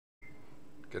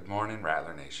Good morning,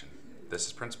 Rattler Nation. This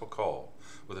is Principal Cole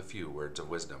with a few words of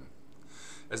wisdom.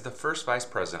 As the first Vice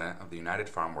President of the United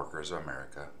Farm Workers of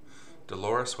America,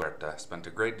 Dolores Huerta spent a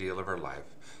great deal of her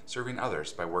life serving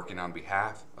others by working on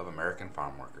behalf of American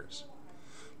farm workers.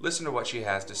 Listen to what she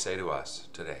has to say to us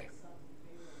today.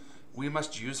 We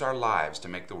must use our lives to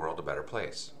make the world a better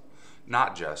place,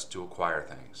 not just to acquire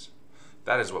things.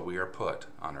 That is what we are put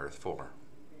on earth for.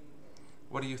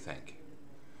 What do you think?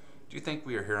 Do you think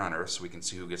we are here on earth so we can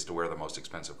see who gets to wear the most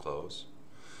expensive clothes?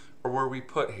 Or were we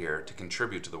put here to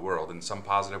contribute to the world in some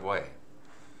positive way?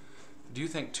 Do you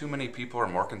think too many people are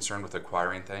more concerned with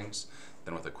acquiring things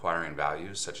than with acquiring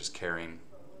values such as caring,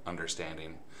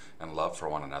 understanding, and love for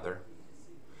one another?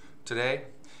 Today,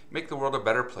 make the world a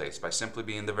better place by simply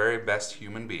being the very best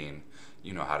human being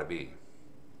you know how to be.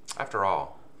 After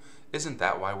all, isn't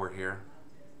that why we're here?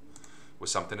 With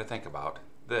something to think about,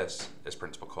 this is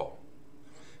Principal Cole.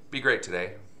 Be great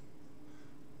today,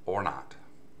 or not.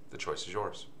 The choice is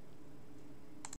yours.